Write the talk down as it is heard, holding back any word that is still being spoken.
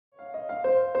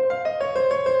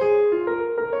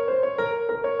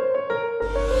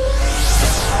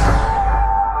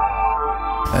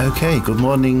Okay, good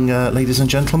morning, ladies and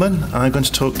gentlemen. I'm going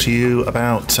to talk to you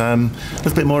about a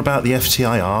little bit more about the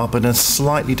FTIR, but in a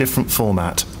slightly different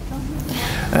format.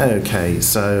 Okay,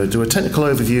 so do a technical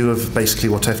overview of basically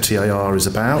what FTIR is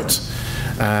about.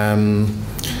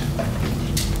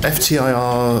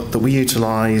 FTIR that we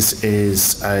utilise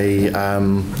is a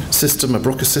system, a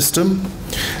Brooker system.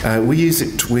 We use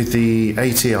it with the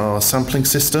ATR sampling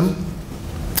system,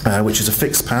 which is a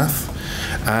fixed path.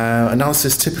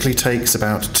 Analysis typically takes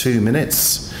about 2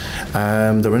 minutes.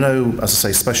 There are no, as I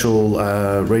say, special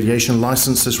radiation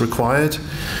licenses required.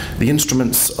 The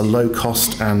instruments are low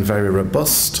cost and very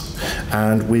robust,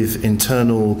 and with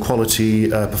internal quality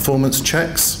performance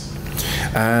checks.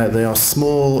 They are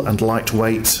small and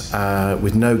lightweight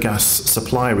with no gas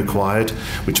supply required,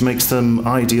 which makes them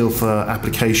ideal for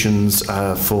applications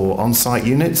for on-site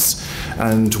units,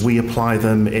 and we apply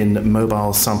them in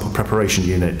mobile sample preparation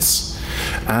units.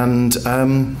 And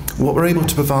what we're able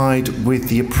to provide with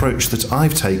the approach that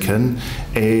I've taken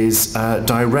is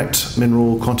direct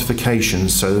mineral quantification.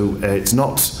 So it's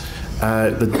not,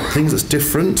 the thing that's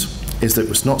different is that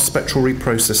it's not spectral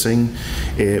reprocessing.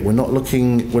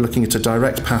 We're looking at a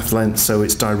direct path length, so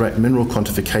it's direct mineral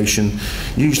quantification,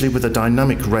 usually with a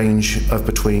dynamic range of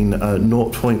between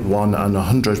 0.1 and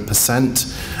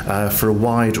 100% for a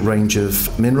wide range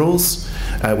of minerals,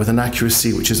 with an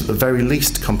accuracy which is at the very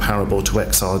least comparable to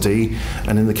XRD,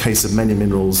 and in the case of many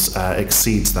minerals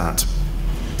exceeds that.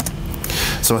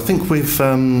 So I think we've,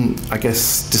 I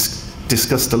guess,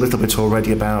 discussed a little bit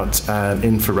already about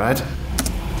infrared.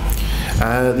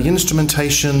 The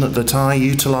instrumentation that I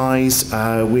utilise,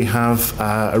 we have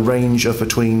a range of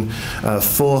between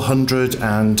 400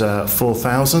 and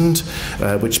 4,000,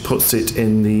 which puts it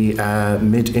in the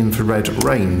mid-infrared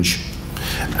range.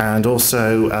 And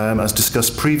also, as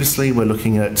discussed previously, we're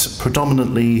looking at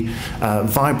predominantly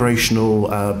vibrational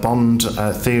bond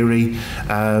theory,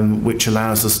 which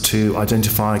allows us to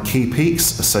identify key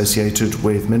peaks associated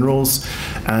with minerals.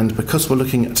 And because we're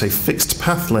looking at a fixed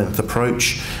path length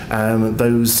approach,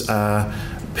 those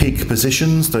peak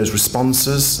positions, those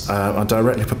responses, are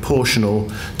directly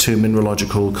proportional to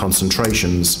mineralogical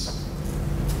concentrations.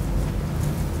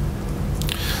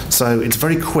 So it's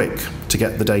very quick to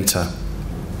get the data.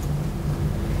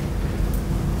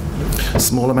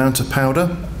 Small amount of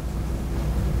powder.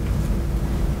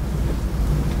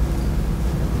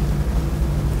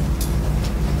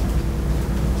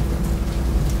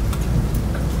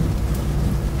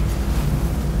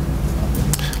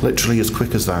 Literally as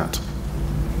quick as that.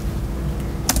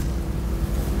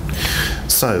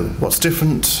 So, what's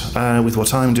different with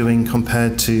what I'm doing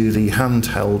compared to the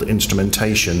handheld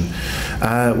instrumentation?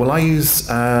 Well, I use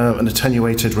an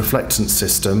attenuated reflectance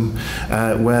system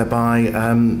whereby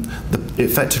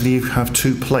effectively you have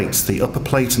two plates, the upper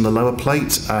plate and the lower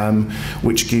plate,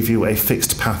 which give you a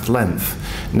fixed path length.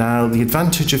 Now, the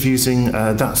advantage of using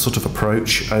that sort of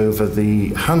approach over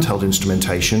the handheld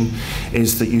instrumentation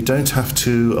is that you don't have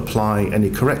to apply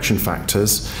any correction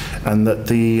factors, and that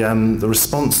the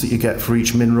response that you get for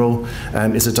each mineral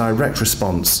is a direct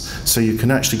response, so you can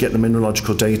actually get the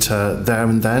mineralogical data there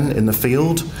and then in the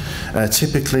field.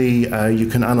 Typically you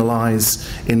can analyse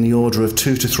in the order of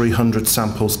 200 to 300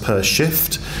 samples per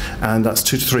shift, and that's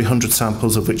 200 to 300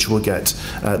 samples of which you will get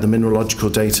the mineralogical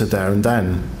data there and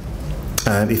then.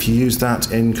 If you use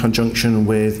that in conjunction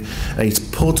with a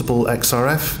portable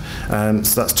XRF,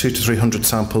 so that's 200 to 300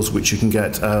 samples which you can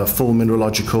get full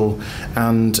mineralogical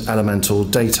and elemental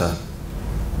data.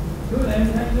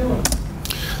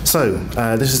 So,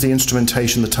 this is the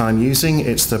instrumentation that I'm using.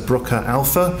 It's the Brooker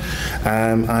Alpha.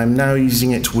 I'm now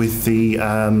using it with the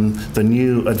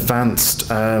new advanced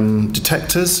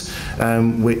detectors,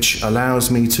 which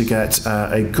allows me to get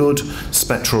a good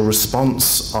spectral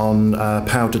response on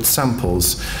powdered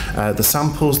samples. The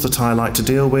samples that I like to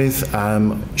deal with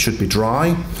should be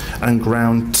dry and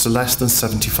ground to less than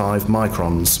 75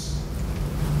 microns.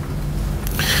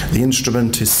 The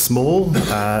instrument is small,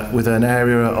 with an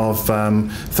area of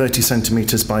 30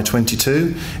 centimetres by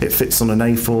 22. It fits on an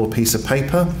A4 piece of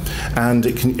paper, and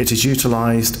it is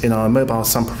utilised in our mobile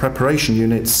sample preparation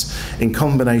units in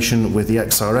combination with the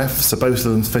XRF, so both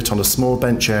of them fit on a small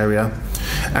bench area,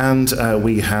 and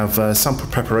we have sample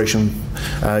preparation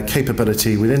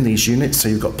capability within these units, so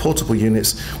you've got portable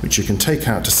units which you can take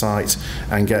out to site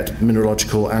and get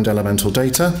mineralogical and elemental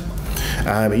data.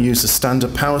 It uses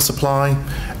standard power supply,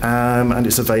 and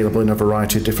it's available in a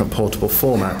variety of different portable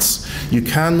formats. You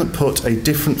can put a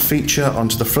different feature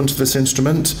onto the front of this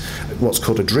instrument, what's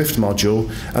called a drift module,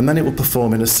 and then it will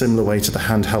perform in a similar way to the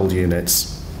handheld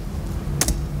units.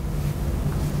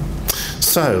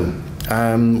 So,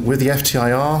 with the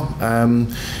FTIR,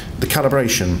 The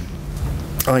calibration.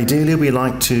 Ideally, we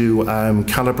like to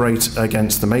calibrate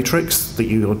against the matrix that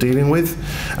you're dealing with,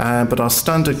 but our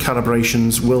standard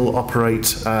calibrations will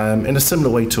operate in a similar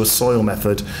way to a soil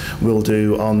method will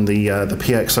do on the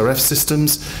PXRF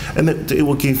systems, and it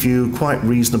will give you quite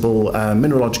reasonable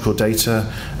mineralogical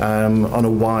data on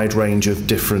a wide range of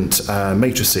different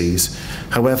matrices.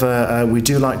 However, we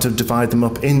do like to divide them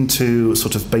up into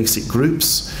sort of basic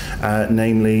groups,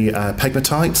 namely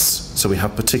pegmatites. So we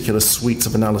have particular suites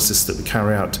of analysis that we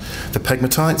carry out for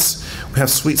pegmatites. We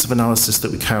have suites of analysis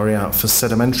that we carry out for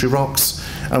sedimentary rocks,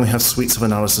 and we have suites of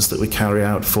analysis that we carry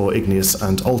out for igneous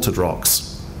and altered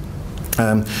rocks.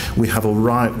 We have a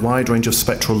wide range of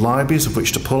spectral libraries of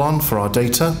which to pull on for our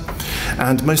data,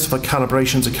 and most of our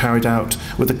calibrations are carried out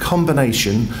with a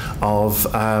combination of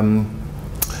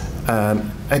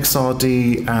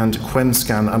XRD and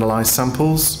QuemScan analysed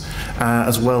samples,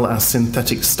 as well as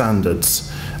synthetic standards.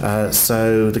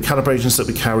 So the calibrations that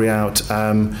we carry out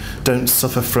don't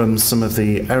suffer from some of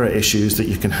the error issues that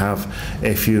you can have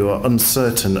if you are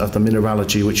uncertain of the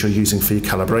mineralogy which you're using for your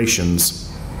calibrations.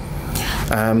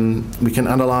 We can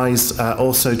analyse,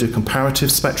 also do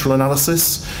comparative spectral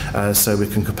analysis, so we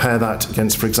can compare that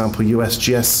against, for example,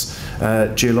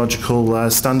 USGS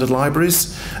geological standard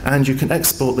libraries, and you can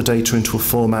export the data into a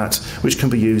format which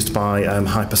can be used by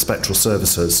hyperspectral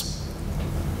services.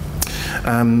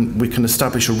 We can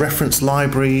establish a reference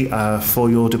library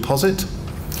for your deposit,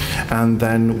 and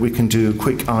then we can do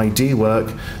quick ID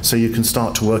work, so you can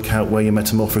start to work out where your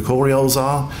metamorphic aureoles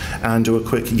are and do a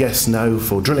quick yes-no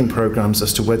for drilling programs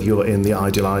as to whether you're in the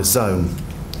idealized zone.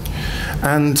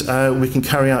 And we can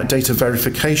carry out data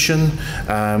verification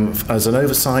as an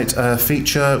oversight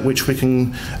feature, which we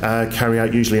can carry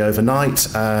out usually overnight,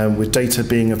 with data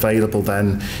being available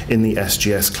then in the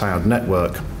SGS cloud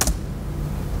network.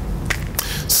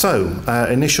 So,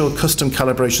 initial custom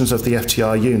calibrations of the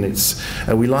FTIR units.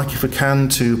 We like, if we can,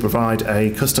 to provide a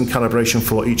custom calibration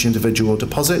for each individual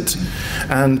deposit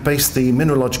and base the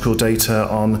mineralogical data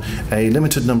on a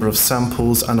limited number of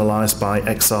samples analysed by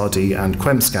XRD and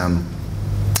QuemScan.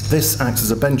 This acts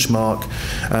as a benchmark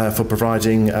for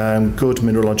providing good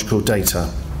mineralogical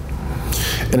data.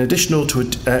 In addition to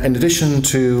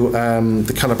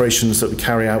the calibrations that we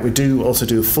carry out, we do also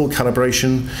do a full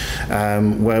calibration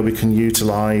where we can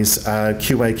utilise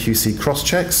QA/QC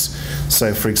cross-checks.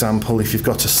 So, for example, if you've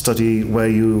got a study where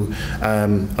you are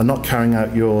not carrying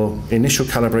out your initial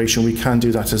calibration, we can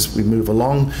do that as we move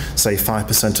along, say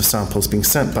 5% of samples being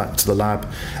sent back to the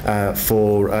lab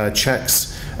for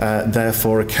checks,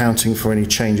 therefore accounting for any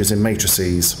changes in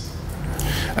matrices.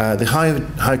 The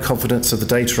higher confidence of the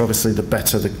data, obviously, the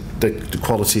better the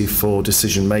quality for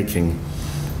decision making.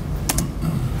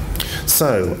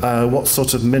 So, what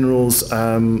sort of minerals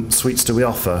suites do we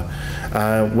offer?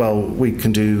 Well, we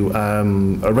can do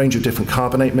a range of different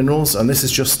carbonate minerals, and this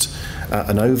is just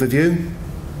an overview.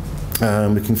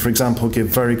 We can, for example, give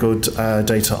very good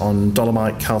data on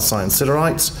dolomite, calcite and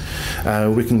siderite.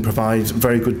 We can provide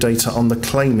very good data on the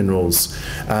clay minerals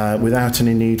without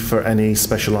any need for any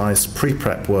specialised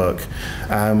pre-prep work.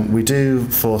 We do,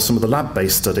 for some of the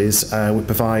lab-based studies, we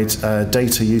provide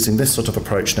data using this sort of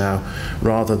approach now,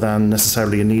 rather than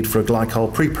necessarily a need for a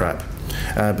glycol pre-prep.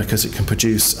 Because it can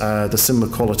produce the similar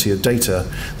quality of data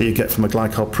that you get from a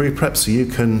glycol pre-prep, so you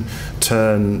can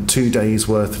turn 2 days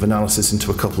worth of analysis into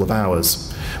a couple of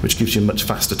hours, which gives you much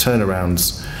faster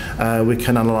turnarounds. We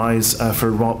can analyse for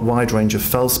a wide range of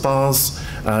feldspars.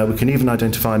 We can even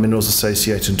identify minerals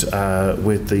associated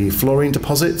with the fluorine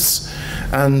deposits.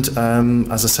 And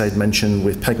as I said, mentioned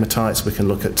with pegmatites, we can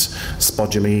look at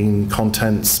spodumene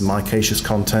contents, micaceous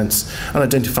contents, and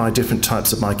identify different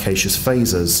types of micaceous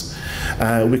phases.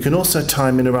 We can also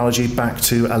tie mineralogy back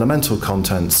to elemental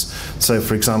contents. So,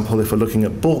 for example, if we're looking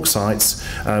at bauxites,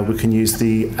 we can use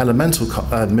the elemental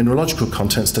mineralogical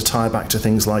contents to tie back to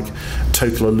things like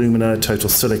total alumina, total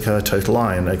silica, total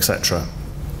iron, etc.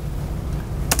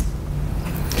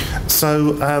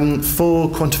 So for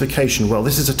quantification, well,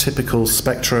 this is a typical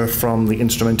spectra from the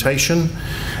instrumentation,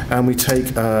 and we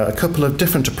take a couple of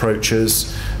different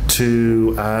approaches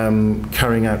to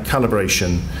carrying out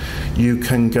calibration. You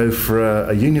can go for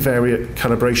a univariate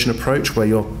calibration approach where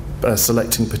you're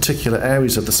selecting particular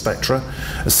areas of the spectra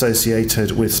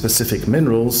associated with specific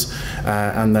minerals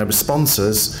and their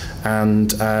responses,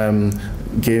 and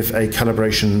give a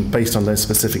calibration based on those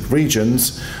specific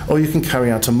regions, or you can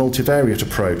carry out a multivariate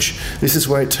approach. This is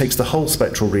where it takes the whole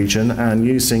spectral region, and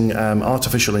using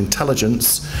artificial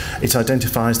intelligence, it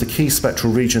identifies the key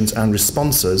spectral regions and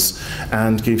responses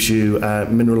and gives you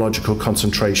mineralogical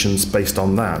concentrations based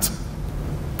on that.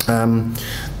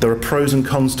 There are pros and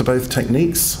cons to both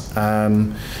techniques.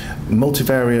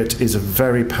 Multivariate is a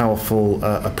very powerful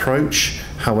approach.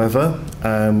 However,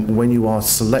 when you are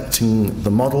selecting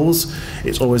the models,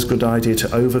 it's always a good idea to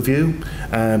overview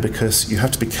because you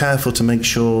have to be careful to make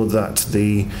sure that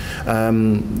the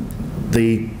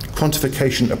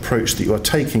quantification approach that you are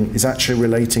taking is actually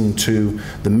relating to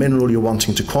the mineral you're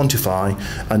wanting to quantify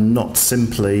and not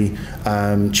simply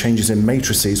changes in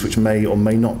matrices which may or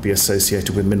may not be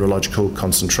associated with mineralogical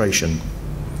concentration.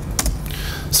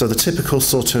 So the typical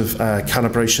sort of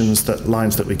calibrations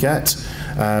lines that we get,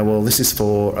 well, this is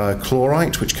for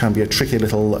chlorite, which can be a tricky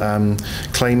little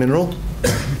clay mineral.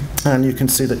 And you can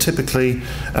see that typically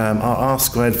our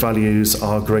R-squared values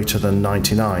are greater than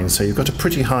 99. So you've got a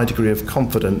pretty high degree of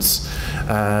confidence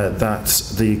that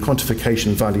the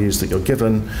quantification values that you're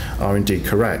given are indeed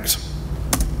correct.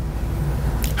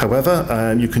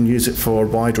 However, you can use it for a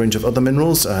wide range of other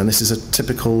minerals, and this is a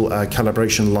typical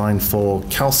calibration line for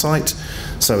calcite.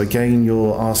 So again,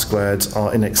 your R-squareds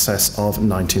are in excess of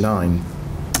 99.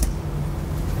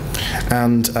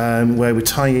 And where we're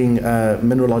tying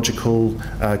mineralogical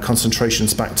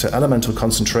concentrations back to elemental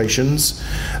concentrations,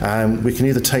 we can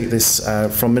either take this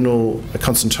from mineral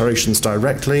concentrations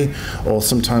directly, or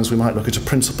sometimes we might look at a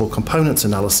principal components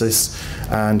analysis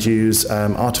and use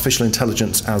artificial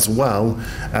intelligence as well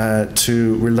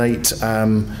to relate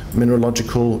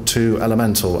mineralogical to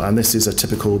elemental, and this is a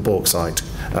typical bauxite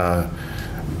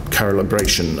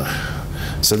calibration.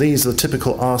 So these are the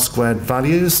typical R-squared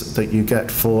values that you get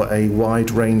for a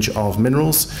wide range of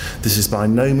minerals. This is by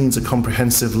no means a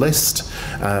comprehensive list.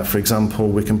 For example,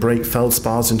 we can break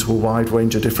feldspars into a wide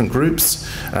range of different groups.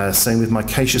 Same with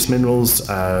micaceous minerals,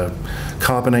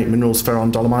 carbonate minerals,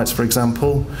 ferron dolomites, for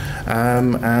example.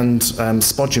 And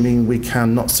spodumene, we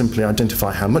can not simply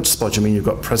identify how much spodumene you've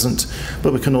got present,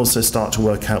 but we can also start to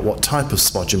work out what type of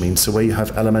spodumene, so where you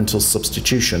have elemental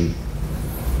substitution.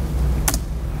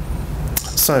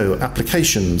 So,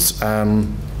 applications.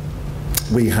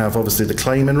 We have obviously the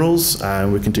clay minerals,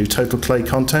 we can do total clay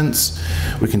contents,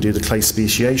 we can do the clay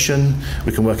speciation,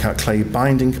 we can work out clay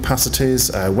binding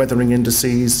capacities, weathering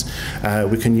indices,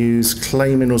 we can use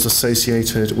clay minerals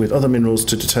associated with other minerals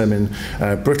to determine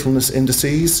brittleness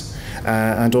indices,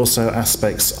 and also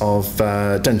aspects of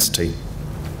density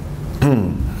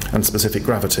and specific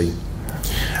gravity.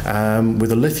 With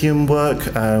the lithium work,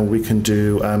 we can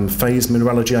do phase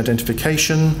mineralogy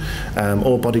identification,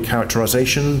 ore body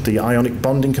characterization, the ionic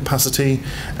bonding capacity,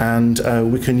 and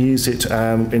we can use it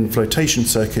in flotation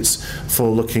circuits for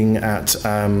looking at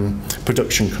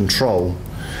production control.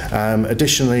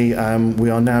 Additionally, we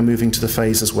are now moving to the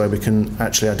phases where we can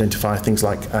actually identify things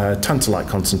like tantalite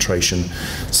concentration.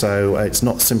 So it's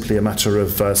not simply a matter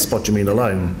of spodumene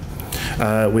alone.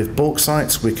 With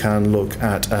bauxites, we can look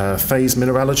at phase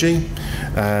mineralogy,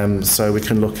 so we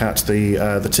can look at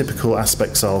the typical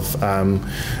aspects of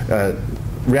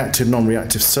reactive,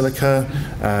 non-reactive silica,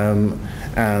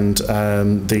 and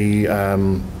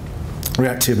the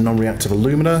reactive, non-reactive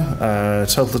alumina,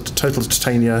 total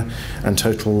titania, and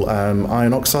total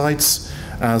iron oxides,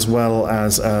 as well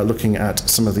as looking at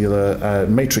some of the other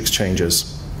matrix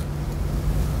changes.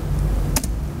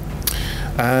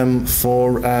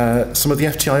 For some of the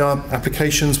FTIR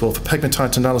applications, well, for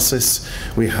pegmatite analysis,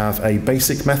 we have a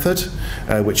basic method,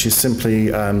 which is simply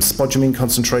spodumene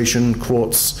concentration,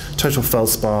 quartz, total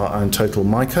feldspar, and total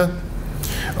mica.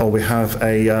 Or we have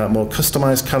a more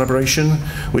customized calibration,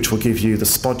 which will give you the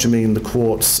spodumene, the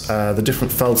quartz, the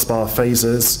different feldspar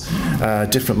phases,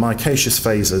 different micaceous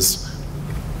phases,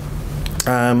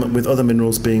 with other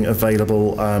minerals being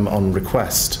available on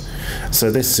request.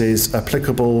 So this is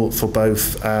applicable for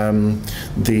both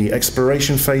the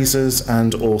exploration phases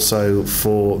and also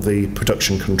for the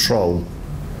production control.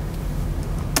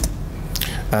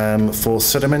 For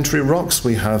sedimentary rocks,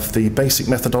 we have the basic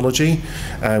methodology,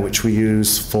 which we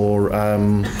use for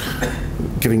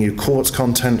giving you quartz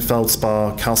content,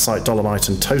 feldspar, calcite, dolomite,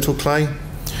 and total clay.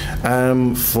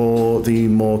 For the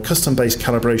more custom-based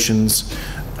calibrations,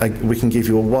 we can give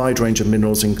you a wide range of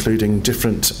minerals, including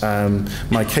different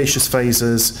micaceous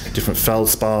phases, different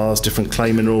feldspars, different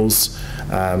clay minerals,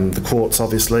 the quartz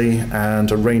obviously,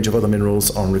 and a range of other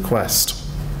minerals on request.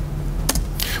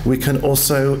 We can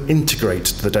also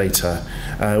integrate the data.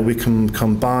 We can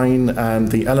combine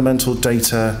the elemental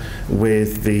data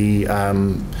with the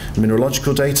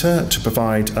mineralogical data to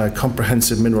provide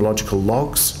comprehensive mineralogical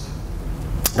logs.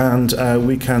 And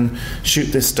we can shoot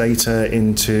this data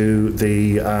into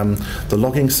the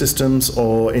logging systems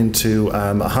or into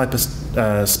a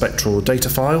hyperspectral data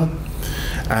file.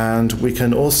 And we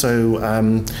can also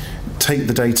take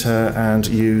the data and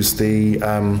use the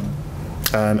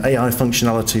AI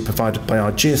functionality provided by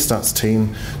our geostats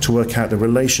team to work out the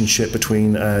relationship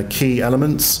between key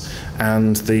elements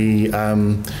and the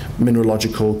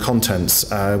mineralogical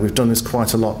contents. We've done this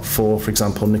quite a lot for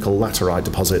example, nickel laterite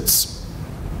deposits.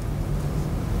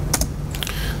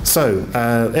 So,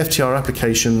 FTIR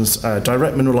applications,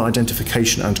 direct mineral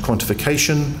identification and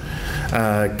quantification,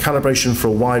 calibration for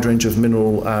a wide range of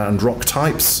mineral and rock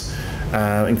types,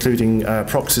 including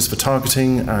proxies for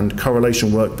targeting and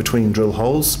correlation work between drill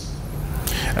holes.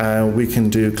 We can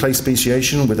do clay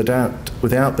speciation without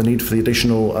the need for the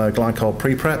additional glycol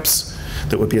pre-preps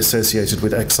that would be associated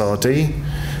with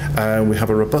XRD. We have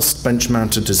a robust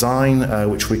bench-mounted design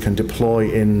which we can deploy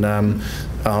in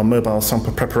our mobile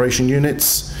sample preparation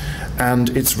units, and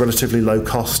it's relatively low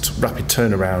cost, rapid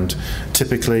turnaround,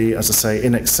 typically, as I say,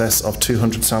 in excess of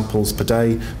 200 samples per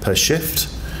day per shift.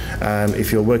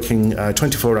 If you're working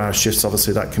 24-hour shifts,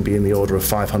 obviously that can be in the order of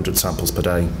 500 samples per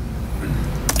day.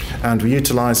 And we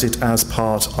utilise it as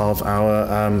part of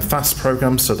our FAST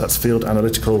program, so that's Field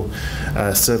Analytical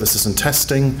Services and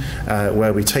Testing,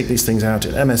 where we take these things out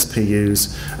in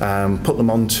MSPUs, put them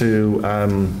onto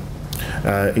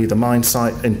either mine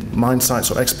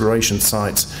sites or exploration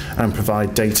sites, and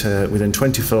provide data within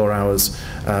 24 hours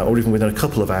or even within a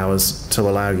couple of hours to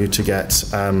allow you to get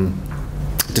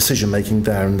decision making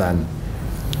there and then.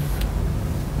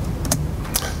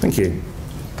 Thank you.